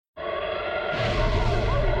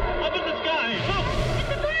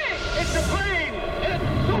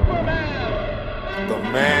the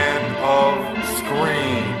Man of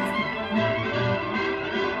Screen.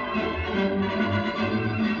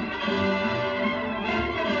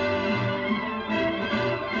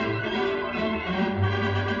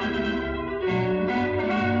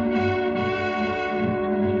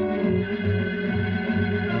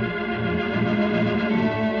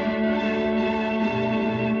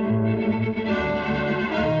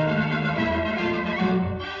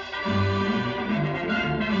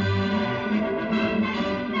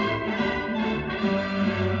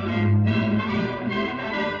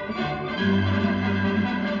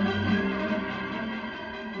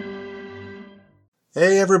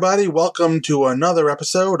 Hey everybody, welcome to another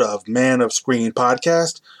episode of Man of Screen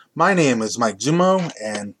Podcast. My name is Mike Zumo,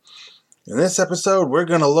 and in this episode we're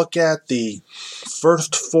going to look at the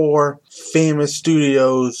first 4 famous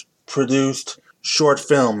studios produced short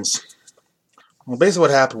films. Well, basically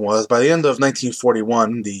what happened was, by the end of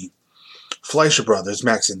 1941, the Fleischer brothers,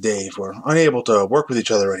 Max and Dave, were unable to work with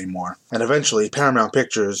each other anymore, and eventually Paramount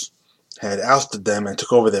Pictures had ousted them and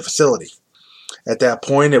took over their facility. At that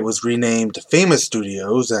point, it was renamed Famous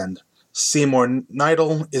Studios, and Seymour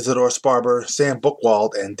Neidl, Isidore Sparber, Sam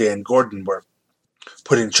Buchwald, and Dan Gordon were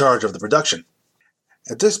put in charge of the production.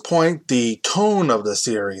 At this point, the tone of the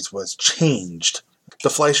series was changed. The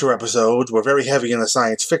Fleischer episodes were very heavy in the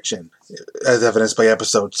science fiction, as evidenced by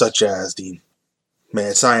episodes such as The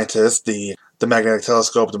Mad Scientist, the Magnetic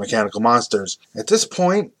Telescope, The Mechanical Monsters. At this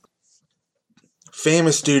point,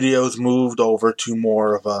 Famous Studios moved over to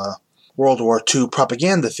more of a World War II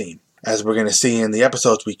propaganda theme, as we're going to see in the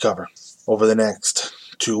episodes we cover over the next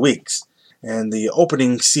 2 weeks. And the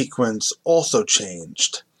opening sequence also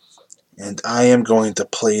changed. And I am going to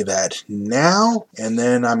play that now, and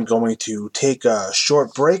then I'm going to take a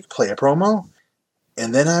short break, play a promo,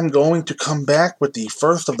 and then I'm going to come back with the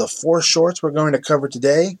first of the 4 shorts we're going to cover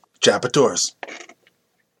today, Japateurs.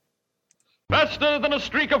 Faster than a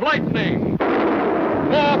streak of lightning,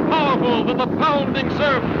 more powerful than the pounding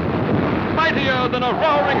surf, mightier than a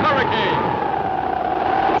roaring hurricane.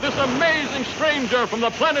 This amazing stranger from the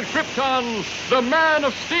planet Krypton, the Man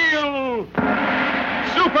of Steel,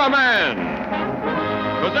 Superman.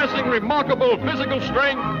 Possessing remarkable physical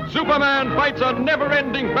strength, Superman fights a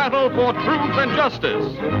never-ending battle for truth and justice,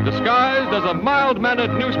 disguised as a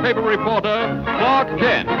mild-mannered newspaper reporter, Clark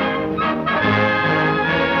Kent.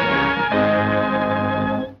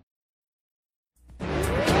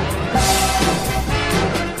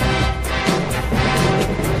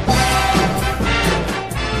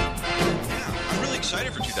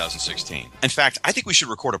 For 2016. In fact, I think we should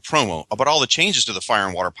record a promo about all the changes to the Fire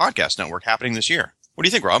and Water Podcast Network happening this year. What do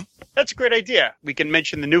you think, Rob? That's a great idea. We can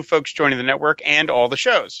mention the new folks joining the network and all the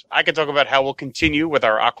shows. I can talk about how we'll continue with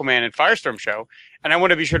our Aquaman and Firestorm show, and I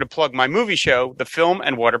want to be sure to plug my movie show, the Film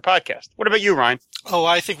and Water Podcast. What about you, Ryan? Oh,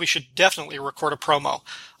 I think we should definitely record a promo.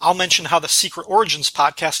 I'll mention how the Secret Origins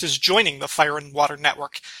podcast is joining the Fire and Water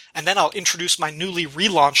Network, and then I'll introduce my newly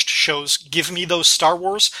relaunched shows Give Me Those Star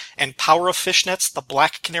Wars and Power of Fishnets, the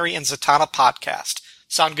Black Canary and Zatanna podcast.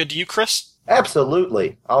 Sound good to you, Chris?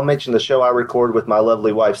 Absolutely. I'll mention the show I record with my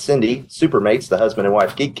lovely wife, Cindy, Supermates, the husband and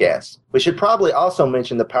wife Geekcast. We should probably also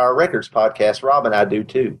mention the Power Records podcast Rob and I do,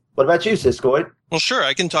 too. What about you, Siskoid? Well, sure.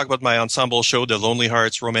 I can talk about my ensemble show, the Lonely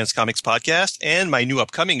Hearts Romance Comics Podcast, and my new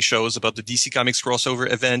upcoming shows about the DC Comics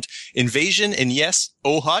crossover event, Invasion, and yes,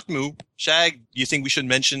 Oh Hot Moo. Shag, you think we should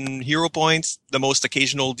mention Hero Points, the most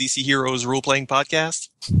occasional DC Heroes role-playing podcast?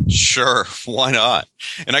 Sure, why not?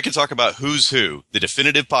 And I can talk about Who's Who, the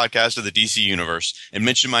definitive podcast of the DC Universe, and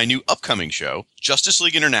mention my new upcoming show, Justice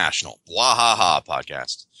League International, Wahaha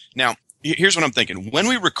podcast. Now, here's what I'm thinking. When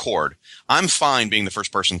we record, I'm fine being the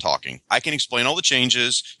first person talking. I can explain all the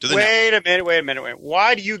changes to the Wait a minute.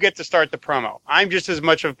 Why do you get to start the promo? I'm just as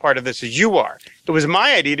much of a part of this as you are. It was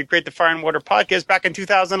my idea to create the Fire and Water Podcast back in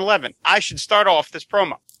 2011. I should start off this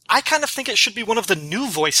promo. I kind of think it should be one of the new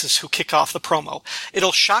voices who kick off the promo.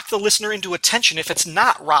 It'll shock the listener into attention if it's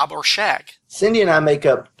not Rob or Shag. Cindy and I make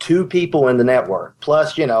up 2 people in the network.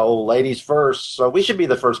 Plus, ladies first, so we should be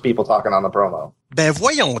the first people talking on the promo. Ben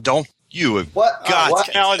voyons donc. You have What? got what?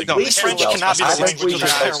 French cannot be the language of the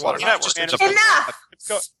Fire and Water Network. Enough!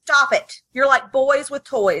 Stop it. You're like boys with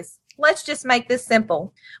toys. Let's just make this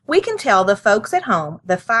simple. We can tell the folks at home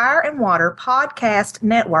the Fire and Water Podcast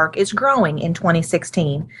Network is growing in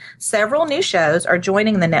 2016. Several new shows are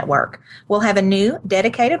joining the network. We'll have a new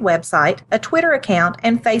dedicated website, a Twitter account,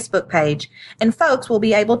 and Facebook page, and folks will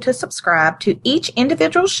be able to subscribe to each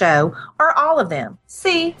individual show or all of them.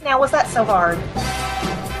 See, now was that so hard?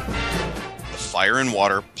 the Fire and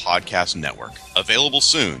Water Podcast Network, available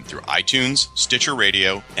soon through iTunes, Stitcher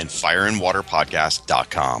Radio, and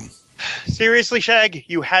fireandwaterpodcast.com. Seriously, Shag,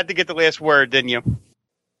 you had to get the last word, didn't you?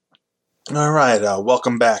 All right,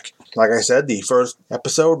 welcome back. Like I said, the first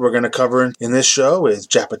episode we're going to cover in this show is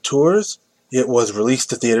Japatours. It was released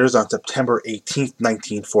to theaters on September 18th,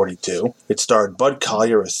 1942. It starred Bud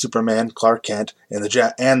Collyer as Superman, Clark Kent, and the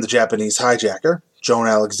Japanese hijacker. Joan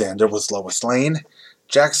Alexander was Lois Lane.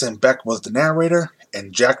 Jackson Beck was the narrator,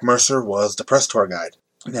 and Jack Mercer was the press tour guide.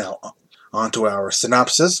 Now, on to our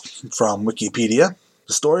synopsis from Wikipedia.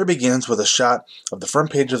 The story begins with a shot of the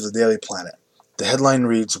front page of the Daily Planet. The headline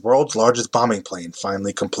reads, "World's Largest Bombing Plane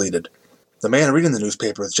Finally Completed." The man reading the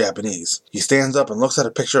newspaper is Japanese. He stands up and looks at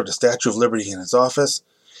a picture of the Statue of Liberty in his office,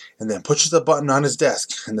 and then pushes a button on his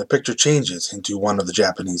desk, and the picture changes into one of the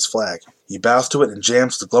Japanese flag. He bows to it and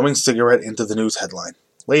jams the glowing cigarette into the news headline.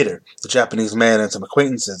 Later, the Japanese man and some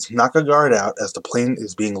acquaintances knock a guard out as the plane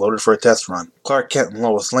is being loaded for a test run. Clark Kent and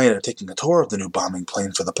Lois Lane are taking a tour of the new bombing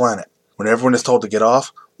plane for the planet. When everyone is told to get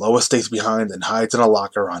off, Lois stays behind and hides in a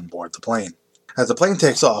locker on board the plane. As the plane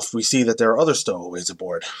takes off, we see that there are other stowaways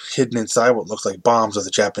aboard, hidden inside what looks like bombs of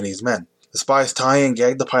the Japanese men. The spies tie and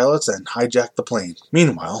gag the pilots and hijack the plane.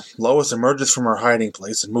 Meanwhile, Lois emerges from her hiding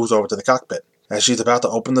place and moves over to the cockpit. As she's about to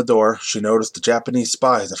open the door, she notices the Japanese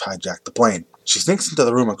spies have hijacked the plane. She sneaks into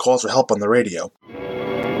the room and calls for help on the radio.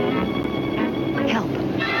 Help!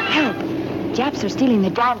 Help! Japs are stealing the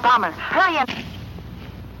giant bomber. Hurry up!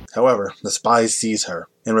 However, the spies seize her.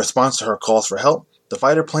 In response to her calls for help, the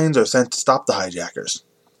fighter planes are sent to stop the hijackers.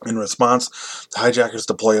 In response, the hijackers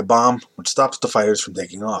deploy a bomb, which stops the fighters from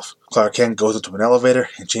taking off. Clark Kent goes into an elevator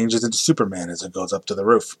and changes into Superman as it goes up to the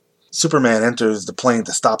roof. Superman enters the plane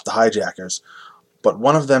to stop the hijackers, but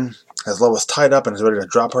one of them has Lois tied up and is ready to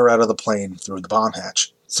drop her out of the plane through the bomb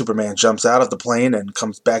hatch. Superman jumps out of the plane and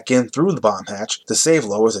comes back in through the bomb hatch to save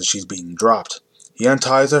Lois as she's being dropped. He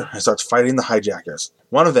unties her and starts fighting the hijackers.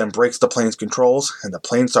 One of them breaks the plane's controls, and the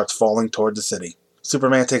plane starts falling toward the city.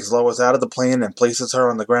 Superman takes Lois out of the plane and places her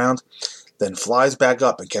on the ground, then flies back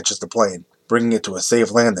up and catches the plane, bringing it to a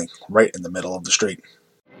safe landing right in the middle of the street.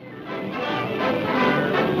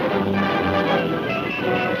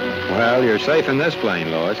 Well, you're safe in this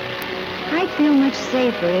plane, Lois. I'd feel much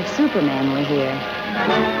safer if Superman were here.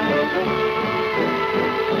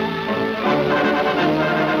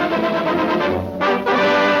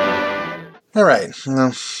 All right.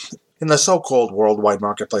 In the so-called worldwide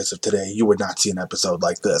marketplace of today, you would not see an episode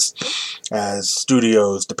like this, as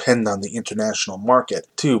studios depend on the international market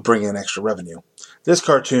to bring in extra revenue. This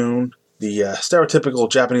cartoon, the stereotypical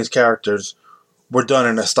Japanese characters were done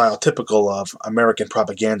in a style typical of American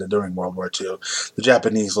propaganda during World War II. The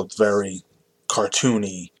Japanese looked very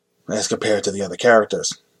cartoony as compared to the other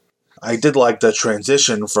characters. I did like the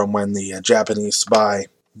transition from when the Japanese spy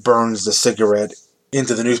burns the cigarette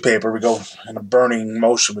into the newspaper. We go in a burning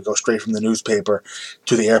motion. We go straight from the newspaper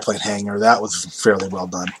to the airplane hangar. That was fairly well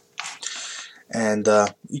done. And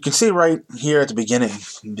you can see right here at the beginning,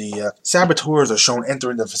 the saboteurs are shown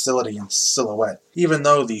entering the facility in silhouette. Even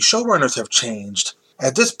though the showrunners have changed,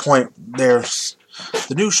 at this point, the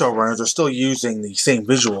new showrunners are still using the same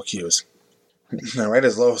visual cues. Now, right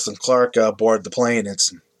as Lois and Clark board the plane,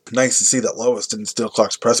 it's nice to see that Lois didn't steal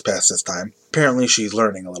Clark's press pass this time. Apparently, she's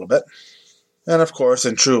learning a little bit. And of course,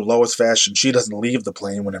 in true Lois fashion, she doesn't leave the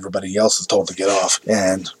plane when everybody else is told to get off.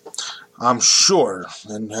 And I'm sure,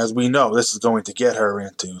 and as we know, this is going to get her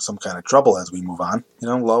into some kind of trouble as we move on. You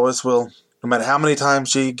know, Lois will, no matter how many times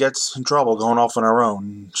she gets in trouble going off on her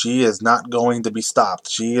own, she is not going to be stopped.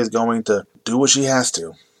 She is going to do what she has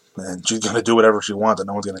to. And she's going to do whatever she wants, and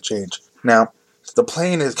no one's going to change. Now, the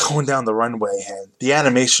plane is going down the runway, and the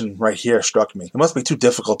animation right here struck me. It must be too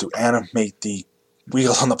difficult to animate the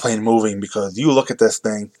wheels on the plane moving, because you look at this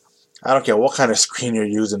thing, I don't care what kind of screen you're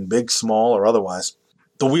using, big, small, or otherwise,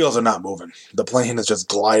 the wheels are not moving. The plane is just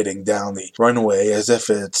gliding down the runway as if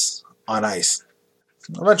it's on ice.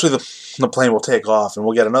 Eventually the plane will take off, and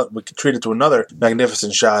we can treat it to another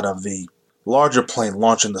magnificent shot of the larger plane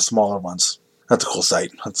launching the smaller ones. That's a cool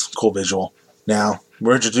sight. That's a cool visual. Now,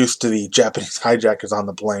 we're introduced to the Japanese hijackers on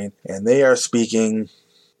the plane, and they are speaking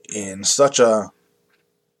in such a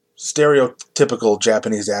stereotypical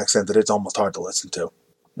Japanese accent that it's almost hard to listen to.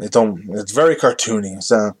 It's very cartoony.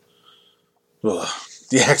 So,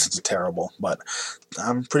 the accents are terrible, but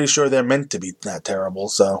I'm pretty sure they're meant to be that terrible,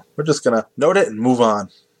 so we're just going to note it and move on.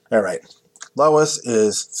 All right. Lois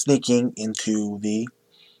is sneaking into the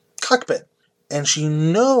cockpit, and she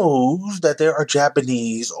knows that there are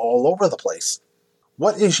Japanese all over the place.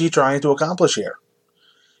 What is she trying to accomplish here?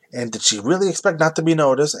 And did she really expect not to be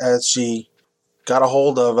noticed as she got a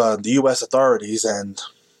hold of the U.S. authorities and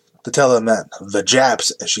to tell them that the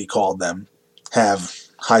Japs, as she called them, have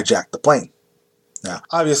hijacked the plane? Now,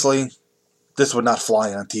 obviously, this would not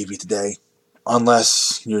fly on TV today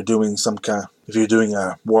unless you're doing if you're doing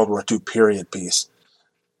a World War II period piece.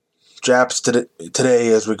 Japs today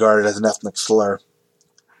is regarded as an ethnic slur.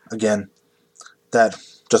 Again, that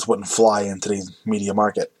just wouldn't fly in today's media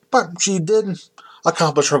market. But she did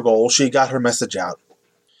accomplish her goal. She got her message out.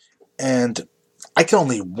 And I can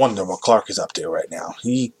only wonder what Clark is up to right now.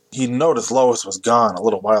 He noticed Lois was gone a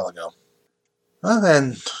little while ago.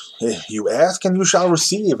 And you ask and you shall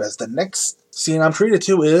receive, as the next scene I'm treated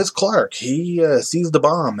to is Clark. He sees the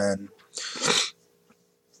bomb and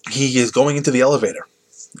he is going into the elevator.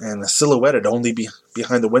 And silhouetted only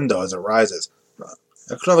behind the window as it rises.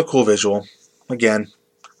 Another cool visual. Again,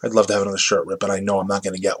 I'd love to have another shirt rip, but I know I'm not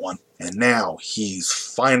going to get one. And now he's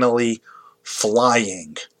finally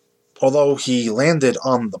flying. Although he landed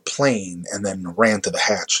on the plane and then ran to the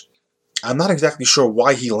hatch. I'm not exactly sure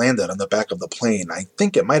why he landed on the back of the plane. I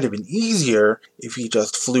think it might have been easier if he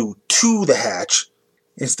just flew to the hatch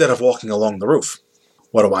instead of walking along the roof.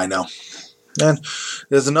 What do I know? And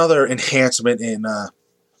there's another enhancement in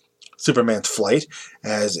Superman's flight,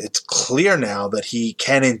 as it's clear now that he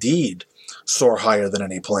can indeed soar higher than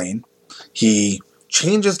any plane. He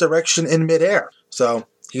changes direction in midair, so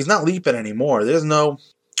he's not leaping anymore. There's no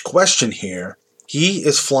question here. He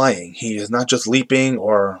is flying. He is not just leaping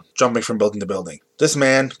or jumping from building to building. This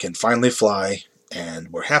man can finally fly, and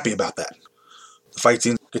we're happy about that. The fight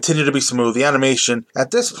scenes continue to be smooth. The animation at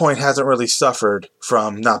this point hasn't really suffered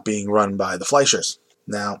from not being run by the Fleischers.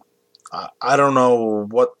 Now, I don't know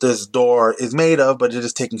what this door is made of, but it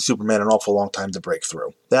is taking Superman an awful long time to break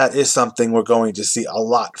through. That is something we're going to see a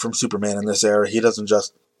lot from Superman in this era. He doesn't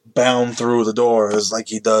just bound through the doors like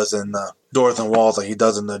he does in Doors and Walls, like he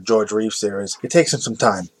does in the George Reeves series. It takes him some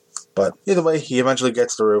time. But either way, he eventually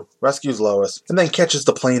gets through, rescues Lois, and then catches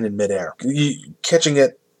the plane in midair. Catching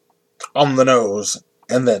it on the nose,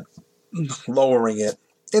 and then lowering it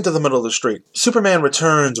into the middle of the street. Superman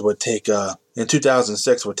Returns in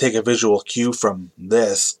 2006 would take a visual cue from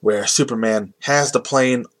this, where Superman has the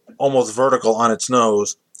plane almost vertical on its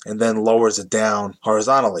nose and then lowers it down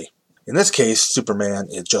horizontally. In this case, Superman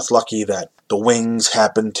is just lucky that the wings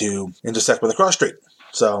happen to intersect with a cross street,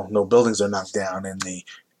 so no buildings are knocked down in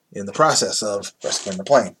the process of rescuing the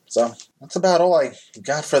plane. So that's about all I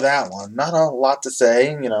got for that one. Not a lot to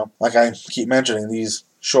say, like I keep mentioning, these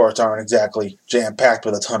shorts aren't exactly jam-packed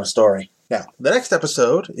with a ton of story. Now, the next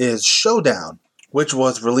episode is Showdown, which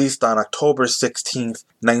was released on October 16th,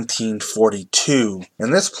 1942.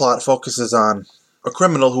 And this plot focuses on a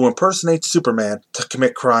criminal who impersonates Superman to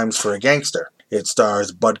commit crimes for a gangster. It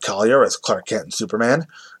stars Bud Collyer as Clark Kent and Superman,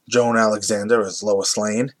 Joan Alexander as Lois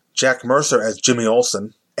Lane, Jack Mercer as Jimmy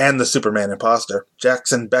Olsen and the Superman imposter,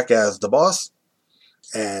 Jackson Beck as the boss,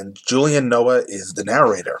 and Julian Noah is the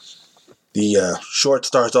narrator. The short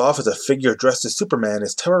starts off as a figure dressed as Superman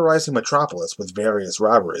is terrorizing Metropolis with various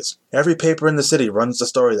robberies. Every paper in the city runs the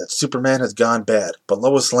story that Superman has gone bad, but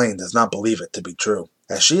Lois Lane does not believe it to be true.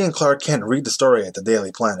 As she and Clark Kent read the story at the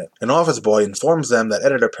Daily Planet, an office boy informs them that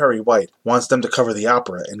editor Perry White wants them to cover the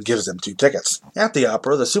opera and gives them 2 tickets. At the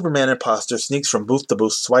opera, the Superman imposter sneaks from booth to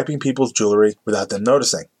booth swiping people's jewelry without them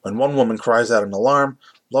noticing. When one woman cries out an alarm,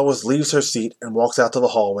 Lois leaves her seat and walks out to the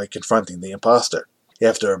hallway confronting the imposter.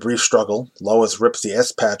 After a brief struggle, Lois rips the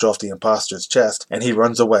S-patch off the imposter's chest, and he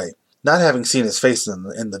runs away. Not having seen his face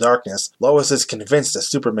in the darkness, Lois is convinced that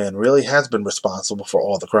Superman really has been responsible for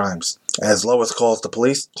all the crimes. As Lois calls the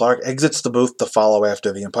police, Clark exits the booth to follow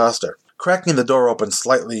after the imposter. Cracking the door open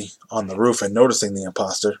slightly on the roof and noticing the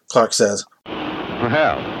imposter, Clark says,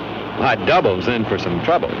 "Well, my double's in for some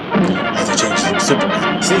trouble." As he changes into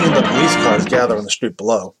Superman. Seeing the police cars gather on the street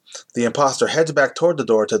below, the imposter heads back toward the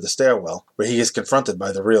door to the stairwell, where he is confronted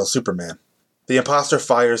by the real Superman. The imposter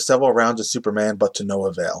fires several rounds at Superman, but to no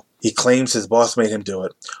avail. He claims his boss made him do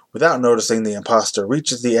it. Without noticing, the imposter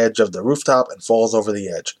reaches the edge of the rooftop and falls over the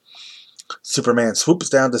edge. Superman swoops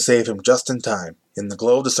down to save him just in time. In the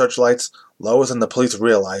glow of the searchlights, Lois and the police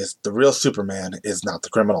realize the real Superman is not the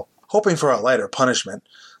criminal. Hoping for a lighter punishment,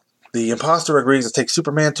 the imposter agrees to take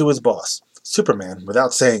Superman to his boss. Superman,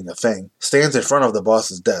 without saying a thing, stands in front of the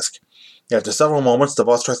boss's desk. After several moments, the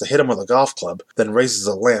boss tries to hit him with a golf club, then raises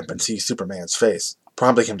a lamp and sees Superman's face,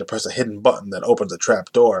 prompting him to press a hidden button that opens a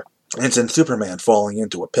trap door and sends Superman falling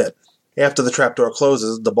into a pit. After the trapdoor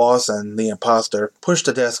closes, the boss and the imposter push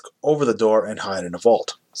the desk over the door and hide in a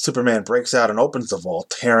vault. Superman breaks out and opens the vault,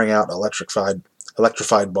 tearing out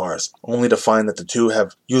electrified bars, only to find that the two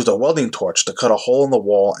have used a welding torch to cut a hole in the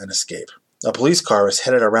wall and escape. A police car is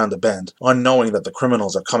headed around a bend, unknowing that the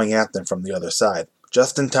criminals are coming at them from the other side.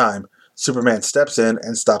 Just in time, Superman steps in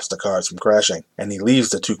and stops the cars from crashing, and he leaves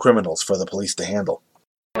the two criminals for the police to handle.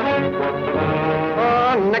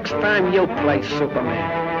 Next time you'll play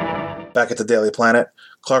Superman. Back at the Daily Planet,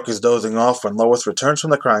 Clark is dozing off when Lois returns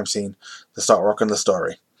from the crime scene to start working the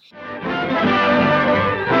story. Boy,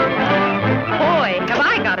 have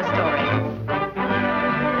I got a story.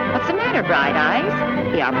 What's the matter, Bright Eyes?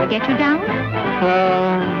 The opera get you down?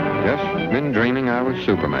 Just been dreaming I was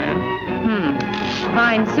Superman.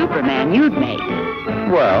 Fine Superman you'd make.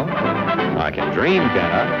 Well, I can dream,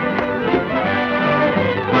 can't I?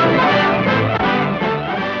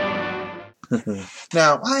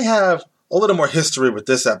 Now, I have a little more history with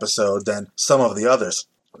this episode than some of the others.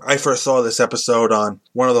 I first saw this episode on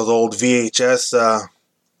one of those old VHS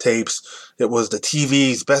tapes. It was the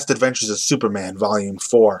TV's Best Adventures of Superman, Volume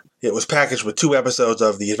 4. It was packaged with 2 episodes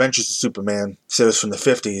of the Adventures of Superman series from the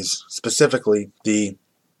 50s, specifically the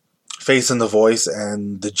Face and the Voice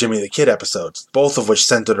and the Jimmy the Kid episodes, both of which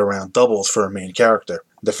centered around doubles for a main character.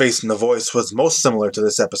 The Face and the Voice was most similar to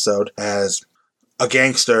this episode as a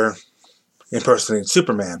gangster impersonating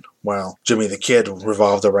Superman, while Jimmy the Kid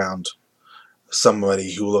revolved around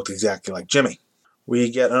somebody who looked exactly like Jimmy. We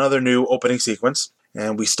get another new opening sequence,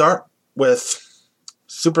 and we start with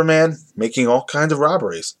Superman making all kinds of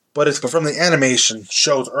robberies. But from the animation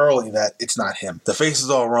shows early that it's not him. The face is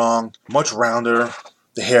all wrong, much rounder,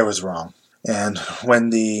 the hair is wrong. And when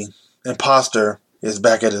the imposter is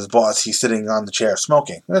back at his boss, he's sitting on the chair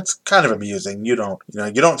smoking. That's kind of amusing. You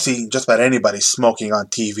don't see just about anybody smoking on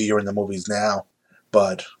TV or in the movies now.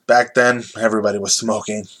 But back then, everybody was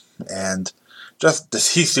smoking. And just to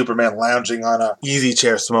see Superman lounging on a easy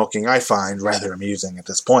chair smoking, I find rather amusing at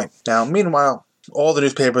this point. Now, meanwhile, all the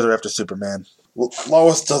newspapers are after Superman.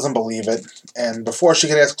 Lois doesn't believe it, and before she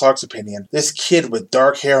can ask Clark's opinion, this kid with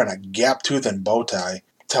dark hair and a gap tooth and bow tie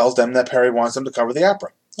tells them that Perry wants them to cover the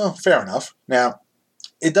opera. Oh, fair enough. Now,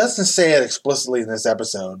 it doesn't say it explicitly in this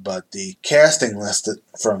episode, but the casting list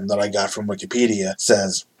that I got from Wikipedia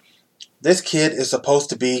says, this kid is supposed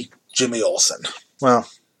to be Jimmy Olsen. Well,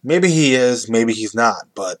 maybe he is, maybe he's not,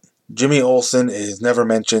 but Jimmy Olsen is never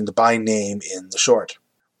mentioned by name in the short.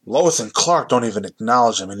 Lois and Clark don't even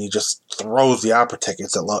acknowledge him, and he just throws the opera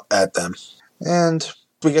tickets at them. And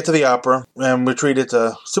we get to the opera, and we're treated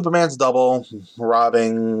to Superman's double,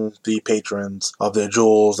 robbing the patrons of their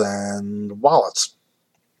jewels and wallets.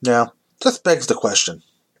 Now, this begs the question,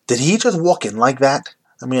 did he just walk in like that?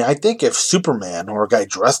 I mean, I think if Superman, or a guy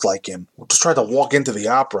dressed like him, just tried to walk into the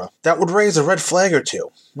opera, that would raise a red flag or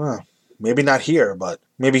two. Well, maybe not here, but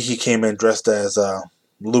maybe he came in dressed as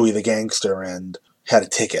Louis the Gangster and had a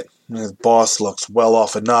ticket. His boss looks well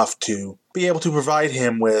off enough to be able to provide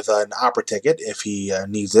him with an opera ticket if he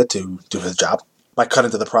needs it to do his job. Might cut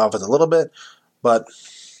into the profits a little bit, but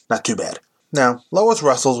not too bad. Now, Lois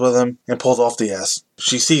wrestles with him and pulls off the S.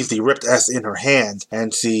 She sees the ripped S in her hand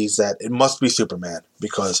and sees that it must be Superman,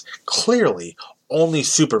 because clearly only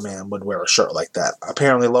Superman would wear a shirt like that.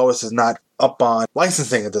 Apparently Lois is not up on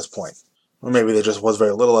licensing at this point. Or maybe there just was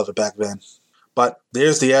very little of it back then. But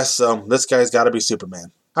there's the S, so this guy's got to be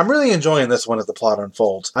Superman. I'm really enjoying this one as the plot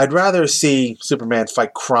unfolds. I'd rather see Superman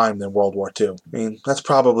fight crime than World War II. I mean, that's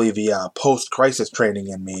probably the post-crisis training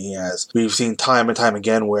in me, as we've seen time and time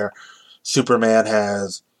again where Superman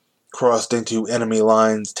has crossed into enemy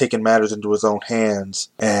lines, taken matters into his own hands,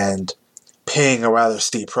 and paying a rather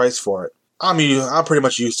steep price for it. I'm pretty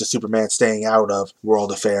much used to Superman staying out of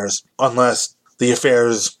world affairs, unless the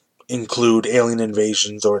affairs include alien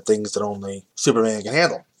invasions or things that only Superman can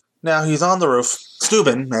handle. Now, he's on the roof.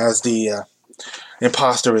 Steuben, as the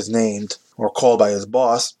imposter is named, or called by his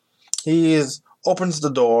boss, opens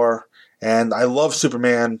the door, and I love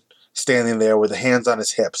Superman standing there with the hands on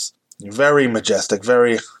his hips. Very majestic,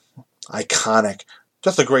 very iconic.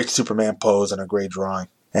 Just a great Superman pose and a great drawing.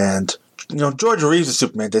 And, George Reeves'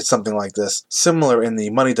 Superman did something like this, similar in the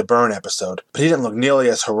Money to Burn episode, but he didn't look nearly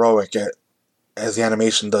as heroic as the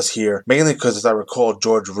animation does here, mainly because, as I recall,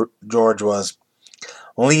 George was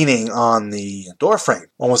leaning on the doorframe,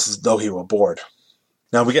 almost as though he were bored.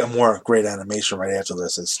 Now, we get more great animation right after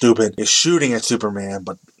this, as Steuben is shooting at Superman,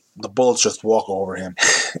 but the bullets just walk over him.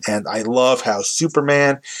 And I love how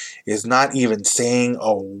Superman is not even saying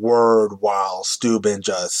a word while Steuben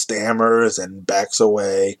just stammers and backs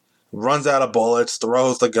away, runs out of bullets,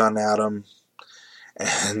 throws the gun at him,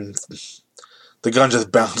 and the gun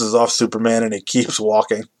just bounces off Superman and it keeps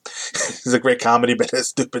walking. It's a great comedy bit as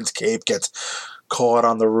Steuben's cape gets caught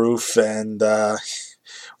on the roof, and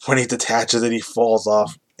when he detaches it, he falls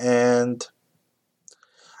off. And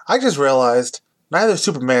I just realized neither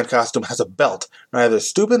Superman costume has a belt. Neither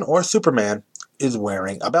Steuben or Superman is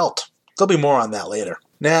wearing a belt. There'll be more on that later.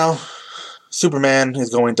 Now, Superman is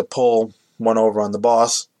going to pull one over on the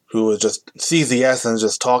boss, who just sees the S and is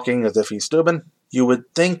just talking as if he's stupid. You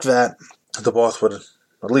would think that the boss would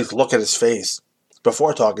at least look at his face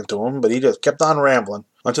before talking to him, but he just kept on rambling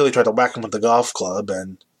until he tried to whack him with the golf club,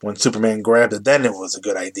 and when Superman grabbed it, then it was a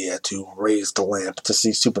good idea to raise the lamp to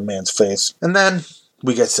see Superman's face. And then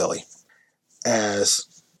we get silly, as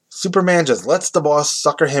Superman just lets the boss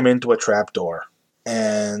sucker him into a trapdoor,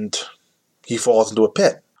 and he falls into a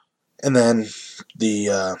pit. And then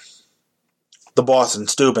the boss and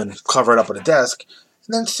Steuben cover it up with a desk,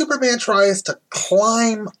 and then Superman tries to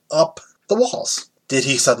climb up the walls. Did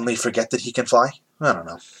he suddenly forget that he can fly? I don't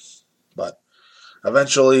know. But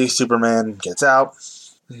eventually Superman gets out.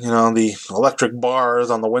 The electric bars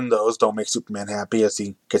on the windows don't make Superman happy, as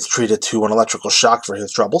he gets treated to an electrical shock for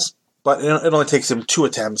his troubles. But it only takes him 2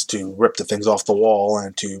 attempts to rip the things off the wall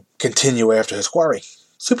and to continue after his quarry.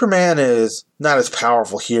 Superman is not as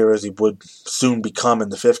powerful here as he would soon become in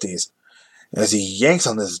the 50s, as he yanks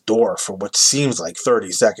on this door for what seems like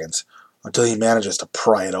 30 seconds until he manages to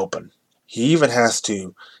pry it open. He even has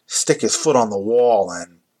to stick his foot on the wall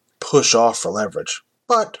and push off for leverage.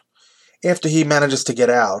 But after he manages to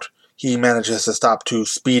get out, he manages to stop 2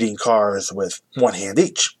 speeding cars with 1 hand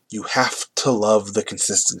each. You have to love the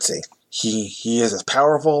consistency. He is as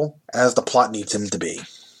powerful as the plot needs him to be.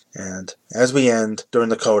 And as we end, during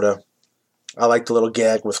the coda, I like the little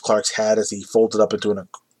gag with Clark's hat as he folds it up into an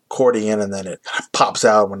accordion and then it pops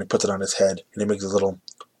out when he puts it on his head, and he makes a little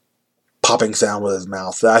popping sound with his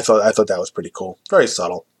mouth. I thought that was pretty cool. Very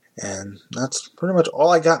subtle. And that's pretty much all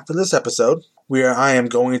I got for this episode, where I am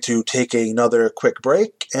going to take another quick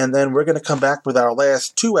break, and then we're going to come back with our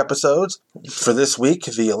last 2 episodes for this week,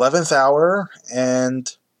 The 11th Hour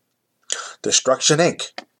and Destruction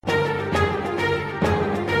Inc.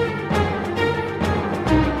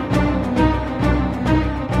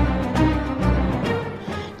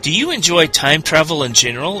 Do you enjoy time travel in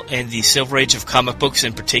general and the Silver Age of comic books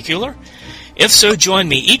in particular? If so, join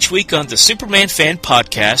me each week on the Superman Fan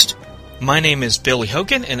Podcast. My name is Billy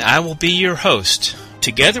Hogan, and I will be your host.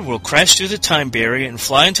 Together, we'll crash through the time barrier and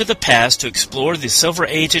fly into the past to explore the Silver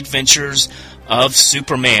Age adventures of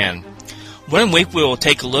Superman. One week, we will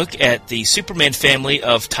take a look at the Superman family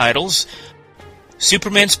of titles,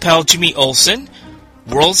 Superman's pal Jimmy Olsen,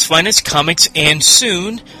 World's Finest Comics, and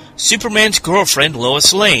soon, Superman's girlfriend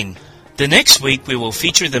Lois Lane. The next week, we will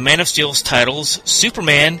feature the Man of Steel's titles,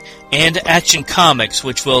 Superman and Action Comics,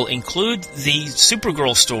 which will include the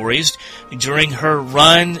Supergirl stories during her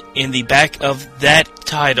run in the back of that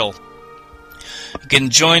title. You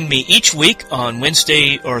can join me each week on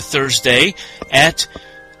Wednesday or Thursday at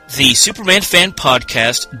the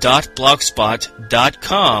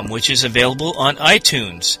SupermanFanPodcast.blogspot.com, which is available on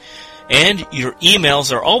iTunes. And your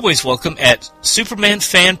emails are always welcome at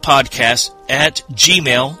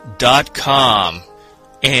supermanfanpodcast@gmail.com.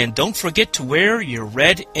 And don't forget to wear your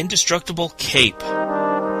red indestructible cape.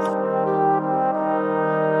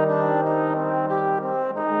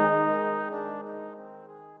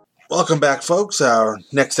 Welcome back, folks. Our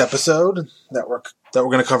next episode that we're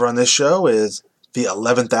going to cover on this show is The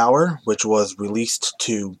 11th Hour, which was released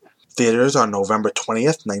to theaters on November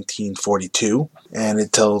 20th, 1942, and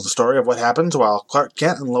it tells the story of what happens while Clark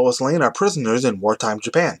Kent and Lois Lane are prisoners in wartime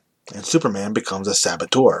Japan, and Superman becomes a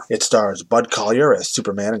saboteur. It stars Bud Collyer as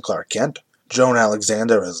Superman and Clark Kent, Joan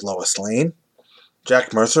Alexander as Lois Lane,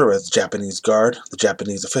 Jack Mercer as Japanese guard, the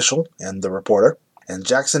Japanese official, and the reporter, and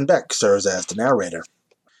Jackson Beck serves as the narrator.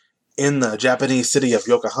 In the Japanese city of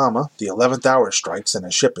Yokohama, the 11th hour strikes and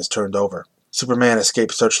a ship is turned over. Superman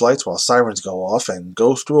escapes searchlights while sirens go off and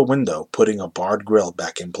goes through a window, putting a barred grill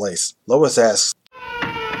back in place. Lois asks,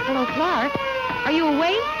 Hello, Clark. Are you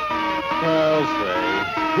awake? Well, say,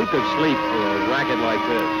 who could sleep for a racket like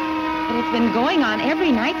this? But it's been going on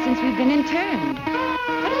every night since we've been interned.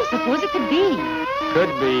 What do you suppose it could be? Could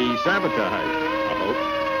be sabotage, I hope.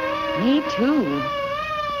 Me too.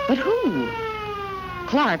 But who?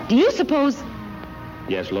 Clark, do you suppose...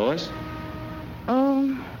 Yes, Lois?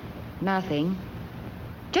 Oh... nothing.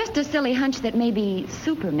 Just a silly hunch that maybe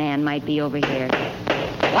Superman might be over here.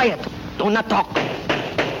 Quiet! Do not talk!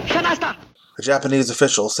 Shanasta! A Japanese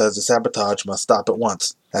official says the sabotage must stop at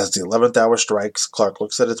once. As the 11th hour strikes, Clark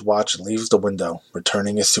looks at his watch and leaves the window,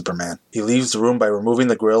 returning as Superman. He leaves the room by removing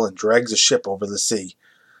the grill and drags a ship over the sea.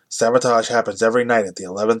 Sabotage happens every night at the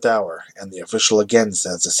 11th hour, and the official again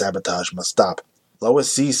says the sabotage must stop.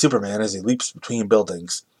 Lois sees Superman as he leaps between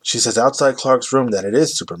buildings. She says outside Clark's room that it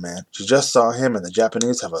is Superman. She just saw him and the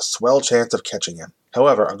Japanese have a swell chance of catching him.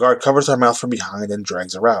 However, a guard covers her mouth from behind and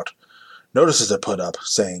drags her out. Notices are put up,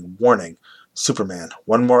 saying, "Warning, Superman.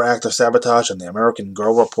 One more act of sabotage and the American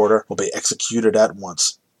Girl reporter will be executed at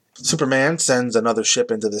once. Superman sends another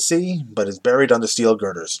ship into the sea, but is buried under steel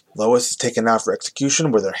girders. Lois is taken out for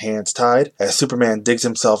execution with her hands tied. As Superman digs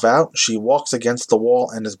himself out, she walks against the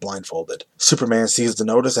wall and is blindfolded. Superman sees the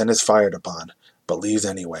notice and is fired upon, but leaves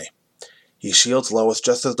anyway. He shields Lois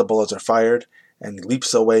just as the bullets are fired, and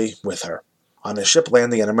leaps away with her. On a ship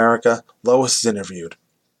landing in America, Lois is interviewed.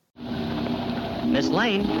 Miss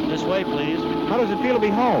Lane? This way, please. How does it feel to be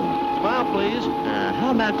home? Smile, please.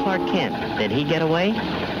 How about Clark Kent? Did he get away?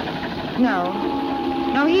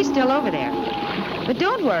 No, he's still over there. But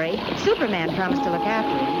don't worry, Superman promised to look after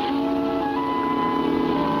him.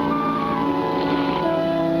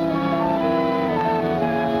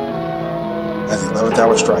 As the 11th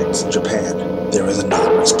hour strikes in Japan, there is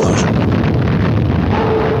another explosion.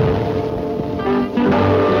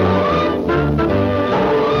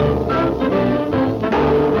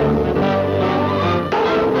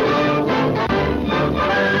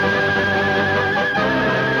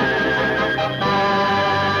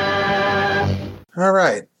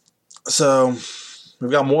 Alright, so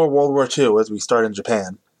we've got more World War II as we start in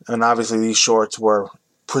Japan. And obviously these shorts were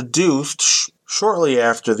produced shortly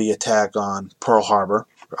after the attack on Pearl Harbor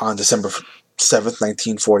on December 7th,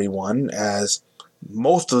 1941, as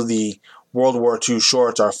most of the World War II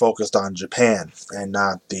shorts are focused on Japan and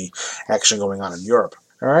not the action going on in Europe.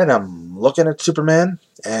 Alright, I'm looking at Superman,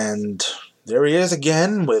 and there he is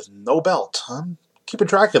again with no belt. I'm keeping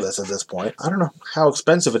track of this at this point. I don't know how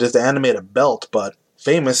expensive it is to animate a belt, but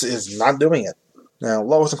Famous is not doing it. Now,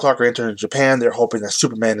 Lois and Clark are entering Japan. They're hoping that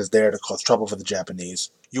Superman is there to cause trouble for the Japanese.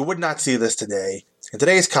 You would not see this today. In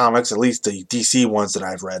today's comics, at least the DC ones that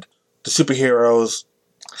I've read, the superheroes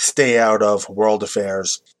stay out of world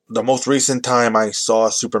affairs. The most recent time I saw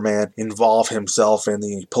Superman involve himself in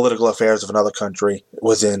the political affairs of another country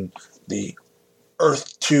was in the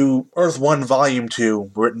Earth 1 Volume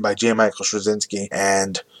 2, written by J. Michael Straczynski,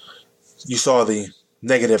 and you saw the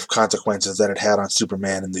negative consequences that it had on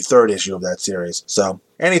Superman in the third issue of that series. So,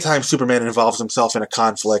 anytime Superman involves himself in a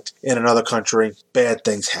conflict in another country, bad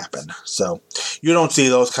things happen. So, you don't see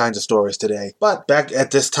those kinds of stories today. But back at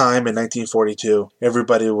this time in 1942,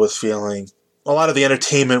 everybody was feeling a lot of the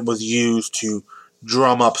entertainment was used to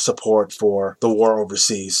drum up support for the war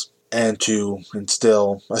overseas and to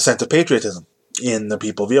instill a sense of patriotism in the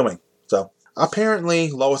people viewing. So, apparently,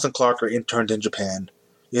 Lois and Clark are interned in Japan.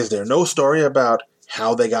 Is there no story about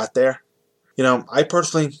how they got there? You know, I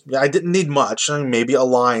didn't need much. I mean, maybe a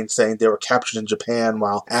line saying they were captured in Japan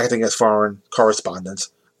while acting as foreign correspondents.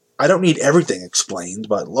 I don't need everything explained,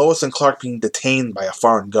 but Lois and Clark being detained by a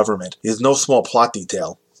foreign government is no small plot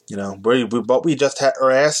detail. You know, we just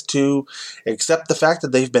are asked to accept the fact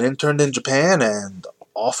that they've been interned in Japan, and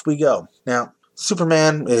off we go. Now,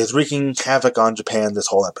 Superman is wreaking havoc on Japan this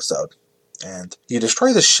whole episode. And he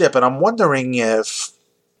destroys a ship, and I'm wondering if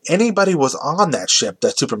anybody was on that ship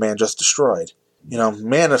that Superman just destroyed. You know,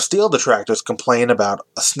 Man of Steel detractors complain about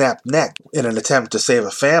a snapped neck in an attempt to save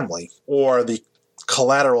a family, or the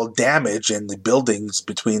collateral damage in the buildings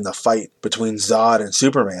between the fight between Zod and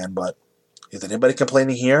Superman, but is anybody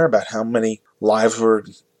complaining here about how many lives were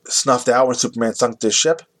snuffed out when Superman sunk this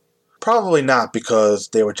ship? Probably not, because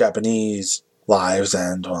they were Japanese lives,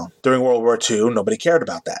 and, well, during World War II, nobody cared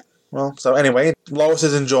about that. Well, so anyway, Lois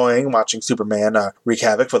is enjoying watching Superman wreak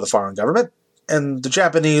havoc for the foreign government, and the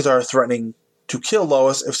Japanese are threatening to kill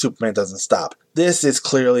Lois if Superman doesn't stop. This is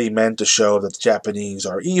clearly meant to show that the Japanese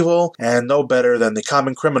are evil, and no better than the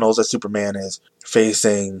common criminals that Superman is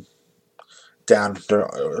facing down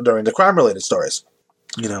during the crime-related stories.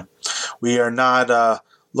 You know, we are not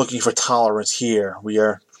looking for tolerance here. We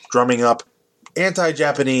are drumming up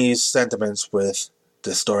anti-Japanese sentiments with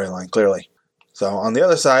this storyline, clearly. So, on the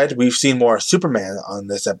other side, we've seen more Superman on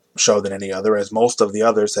this show than any other, as most of the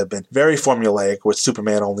others have been very formulaic, with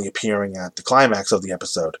Superman only appearing at the climax of the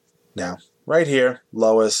episode. Now, right here,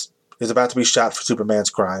 Lois is about to be shot for Superman's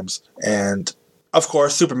crimes, and, of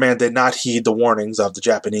course, Superman did not heed the warnings of the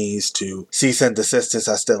Japanese to cease and desist his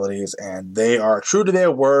hostilities, and they are true to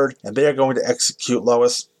their word, and they are going to execute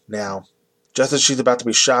Lois. Now, just as she's about to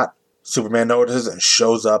be shot, Superman notices and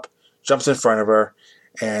shows up, jumps in front of her,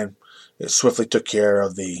 and it swiftly took care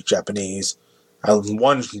of the Japanese.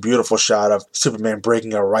 One beautiful shot of Superman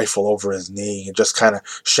breaking a rifle over his knee and just kind of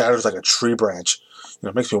shatters like a tree branch. You know,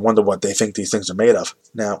 it makes me wonder what they think these things are made of.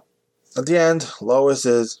 Now, at the end, Lois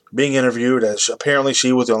is being interviewed as apparently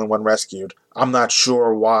she was the only one rescued. I'm not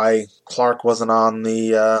sure why Clark wasn't on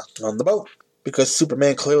the boat, because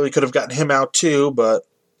Superman clearly could have gotten him out too, but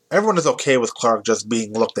everyone is okay with Clark just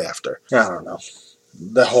being looked after. I don't know.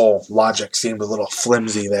 The whole logic seemed a little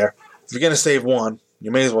flimsy there. if you're going to save one,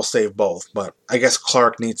 you may as well save both. But I guess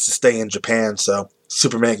Clark needs to stay in Japan so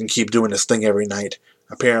Superman can keep doing this thing every night.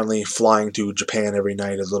 Apparently, flying to Japan every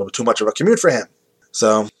night is a little bit too much of a commute for him.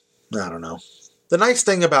 So, I don't know. The nice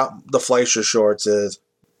thing about the Fleischer shorts is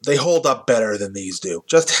they hold up better than these do.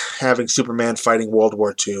 Just having Superman fighting World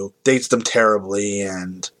War II dates them terribly,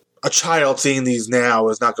 and a child seeing these now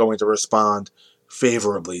is not going to respond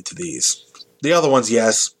favorably to these. The other ones,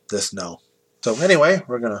 yes. This, no. So anyway,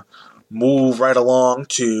 we're going to move right along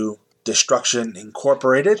to Destruction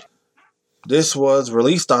Incorporated. This was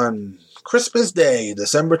released on Christmas Day,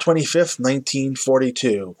 December 25th,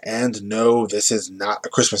 1942. And no, this is not a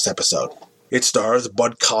Christmas episode. It stars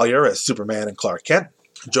Bud Collyer as Superman and Clark Kent,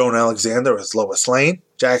 Joan Alexander as Lois Lane,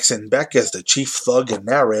 Jackson Beck as the chief thug and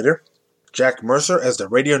narrator, Jack Mercer as the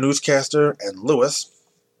radio newscaster and Lewis,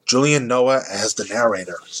 Julian Noah as the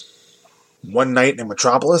narrator. One night in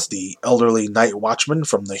Metropolis, the elderly night watchman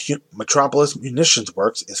from the Metropolis Munitions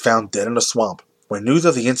Works is found dead in a swamp. When news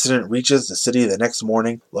of the incident reaches the city the next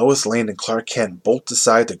morning, Lois Lane and Clark Kent both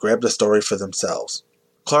decide to grab the story for themselves.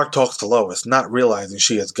 Clark talks to Lois, not realizing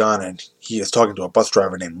she is gone, and he is talking to a bus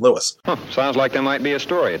driver named Lewis. Sounds like there might be a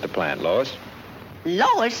story at the plant, Lois.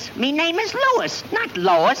 Lois? Me name is Lewis, not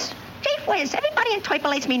Lois. Gee whiz, everybody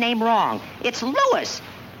interpolates me name wrong. It's Lewis.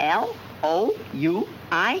 L-O-U-I-S.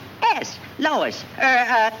 Lois.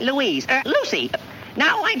 Louise. Lucy.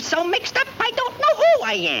 Now I'm so mixed up, I don't know who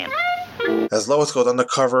I am. As Lois goes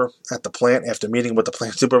undercover at the plant after meeting with the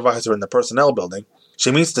plant supervisor in the personnel building,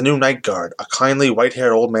 she meets the new night guard, a kindly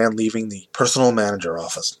white-haired old man leaving the personal manager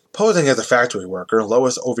office. Posing as a factory worker,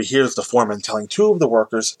 Lois overhears the foreman telling two of the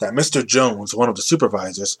workers that Mr. Jones, one of the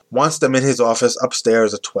supervisors, wants them in his office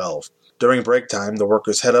upstairs at 12. During break time, the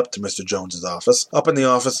workers head up to Mr. Jones's office. Up in the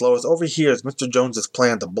office, Lois overhears Mr. Jones's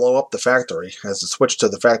plan to blow up the factory, as the switch to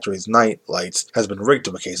the factory's night lights has been rigged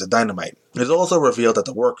to a case of dynamite. It is also revealed that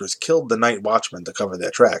the workers killed the night watchman to cover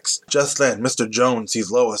their tracks. Just then, Mr. Jones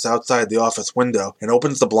sees Lois outside the office window and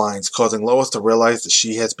opens the blinds, causing Lois to realize that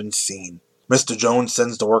she has been seen. Mr. Jones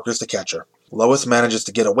sends the workers to catch her. Lois manages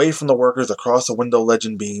to get away from the workers across the window ledge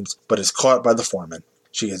and beams, but is caught by the foreman.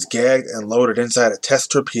 She is gagged and loaded inside a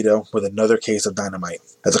test torpedo with another case of dynamite.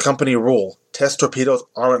 As a company rule, test torpedoes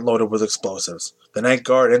aren't loaded with explosives. The night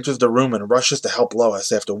guard enters the room and rushes to help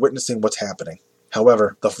Lois after witnessing what's happening.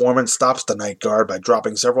 However, the foreman stops the night guard by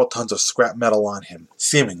dropping several tons of scrap metal on him,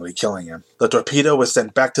 seemingly killing him. The torpedo is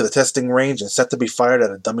sent back to the testing range and set to be fired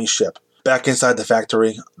at a dummy ship. Back inside the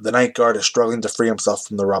factory, the night guard is struggling to free himself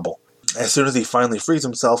from the rubble. As soon as he finally frees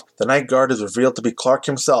himself, the night guard is revealed to be Clark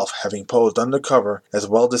himself, having posed undercover as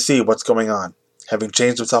well to see what's going on. Having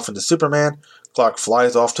changed himself into Superman, Clark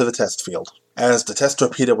flies off to the test field. As the test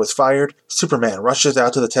torpedo was fired, Superman rushes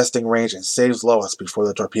out to the testing range and saves Lois before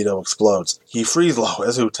the torpedo explodes. He frees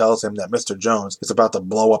Lois, who tells him that Mr. Jones is about to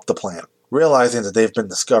blow up the plant. Realizing that they've been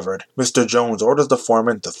discovered, Mr. Jones orders the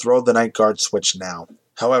foreman to throw the night guard switch now.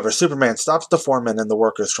 However, Superman stops the foreman and the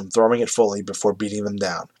workers from throwing it fully before beating them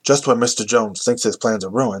down. Just when Mr. Jones thinks his plans are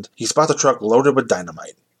ruined, he spots a truck loaded with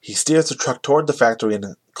dynamite. He steers the truck toward the factory in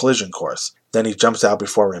a collision course. Then he jumps out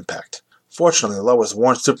before impact. Fortunately, Lois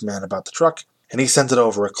warns Superman about the truck, and he sends it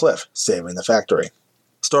over a cliff, saving the factory.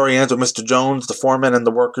 Story ends with Mr. Jones, the foreman, and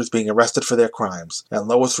the workers being arrested for their crimes, and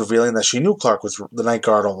Lois revealing that she knew Clark was the night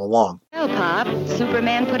guard all along. Well, Pop,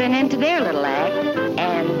 Superman put an end to their little act,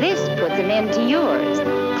 and this puts an end to yours,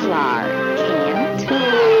 Clark Kent.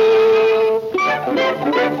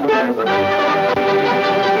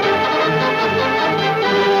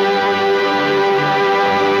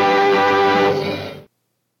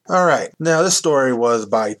 Alright, now this story was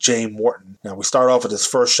by Jay Morton. Now we start off with this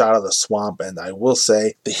first shot of the swamp, and I will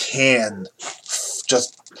say the hand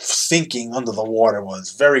just sinking under the water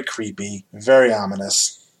was very creepy, very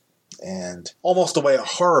ominous, and almost the way a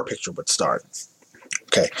horror picture would start.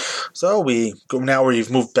 Okay, so we've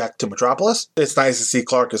moved back to Metropolis. It's nice to see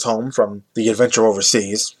Clark is home from the adventure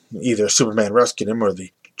overseas. Either Superman rescued him or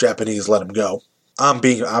the Japanese let him go. I'm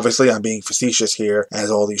being facetious here,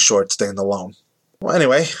 as all these shorts stand alone. Well,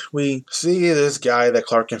 anyway, we see this guy that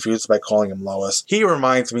Clark confused by calling him Lois. He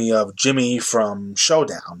reminds me of Jimmy from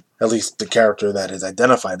Showdown, at least the character that is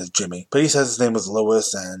identified as Jimmy. But he says his name is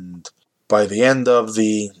Lewis, and by the end of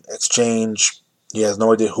the exchange, he has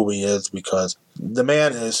no idea who he is because the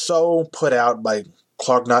man is so put out by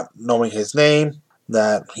Clark not knowing his name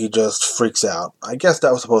that he just freaks out. I guess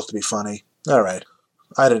that was supposed to be funny. Alright,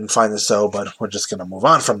 I didn't find this so, but we're just going to move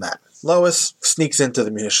on from that. Lois sneaks into the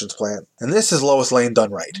munitions plant, and this is Lois Lane done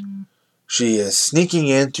right. She is sneaking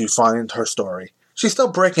in to find her story. She's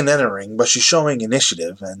still breaking and entering, but she's showing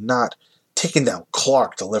initiative and not taking down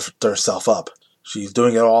Clark to lift herself up. she's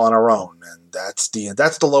doing it all on her own, and that's the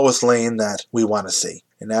Lois Lane that we want to see.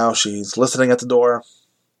 And now she's listening at the door,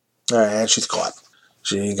 and she's caught.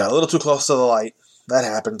 She got a little too close to the light. That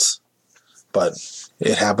happens, but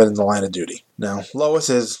it happened in the line of duty. Now, Lois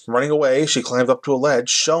is running away. She climbs up to a ledge,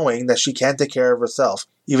 showing that she can't take care of herself,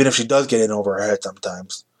 even if she does get in over her head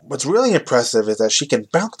sometimes. What's really impressive is that she can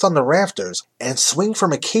bounce on the rafters and swing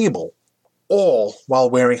from a cable, all while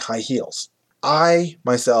wearing high heels. I,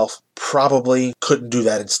 myself, probably couldn't do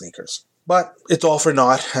that in sneakers. But it's all for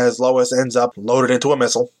naught, as Lois ends up loaded into a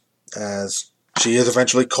missile, as she is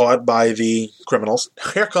eventually caught by the criminals.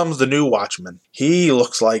 Here comes the new Watchman. He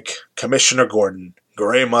looks like Commissioner Gordon,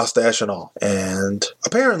 gray mustache and all. And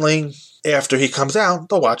apparently, after he comes out,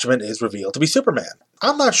 the Watchman is revealed to be Superman.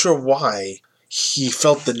 I'm not sure why he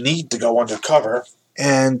felt the need to go undercover,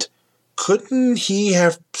 and couldn't he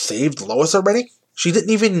have saved Lois already? She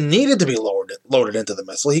didn't even need to be loaded into the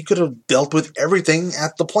missile. He could have dealt with everything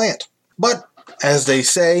at the plant. But, as they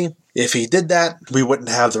say, if he did that, we wouldn't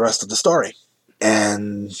have the rest of the story.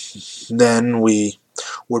 And then we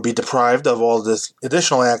would be deprived of all this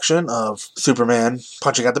additional action of Superman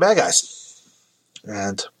punching at the bad guys.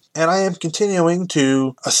 And I am continuing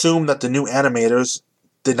to assume that the new animators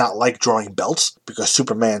did not like drawing belts, because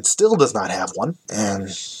Superman still does not have one. And,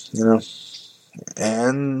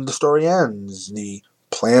 and the story ends. The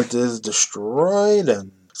plant is destroyed,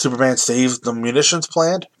 and Superman saves the munitions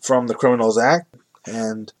plant from the Criminals Act,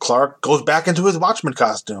 and Clark goes back into his Watchman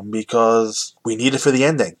costume because we need it for the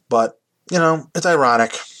ending. But, it's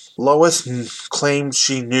ironic. Lois claimed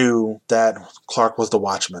she knew that Clark was the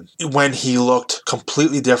Watchman when he looked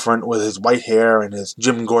completely different with his white hair and his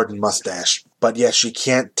Jim Gordon mustache. But yet she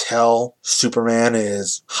can't tell Superman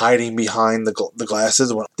is hiding behind the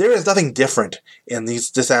glasses. There is nothing different in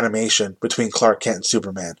this animation between Clark Kent and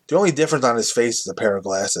Superman. The only difference on his face is a pair of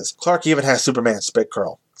glasses. Clark even has Superman's spit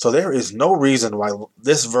curl. So there is no reason why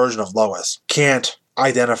this version of Lois can't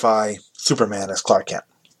identify Superman as Clark Kent.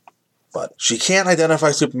 But she can't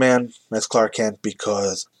identify Superman as Clark Kent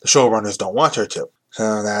because the showrunners don't want her to.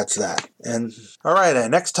 So that's that. And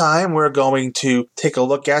alright, next time we're going to take a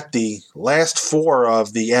look at the last 4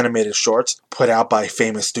 of the animated shorts put out by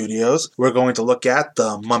Famous Studios. We're going to look at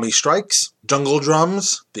The Mummy Strikes, Jungle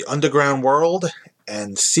Drums, The Underground World,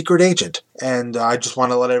 and Secret Agent. And I just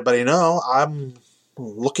want to let everybody know I'm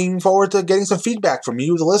looking forward to getting some feedback from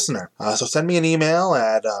you, the listener. So send me an email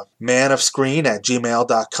at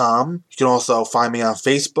manofscreen@gmail.com. You can also find me on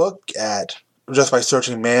Facebook just by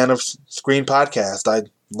searching Man of Screen Podcast. I'd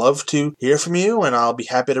love to hear from you, and I'll be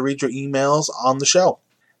happy to read your emails on the show.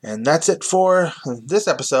 And that's it for this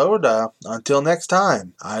episode. Until next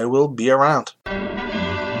time, I will be around. The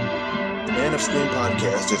Man of Screen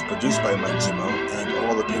Podcast is produced by Mike Zummo, and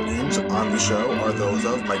all opinions on the show are those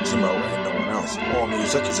of Mike Zummo and no one else. All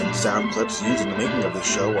music and sound clips used in the making of this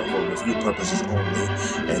show are for review purposes only,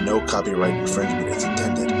 and no copyright infringement is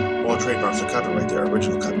intended. All trademarks are copyright their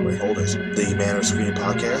original copyright holders. The Man of Screen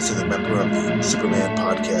Podcast is a member of the Superman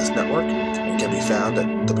Podcast Network and can be found at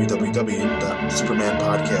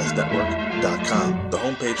www.supermanpodcastnetwork.com. The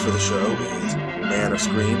homepage for the show is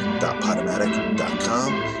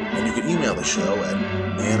manofscreen.podomatic.com, and you can email the show at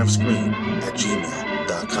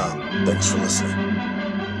manofscreen@gmail.com. Thanks for listening.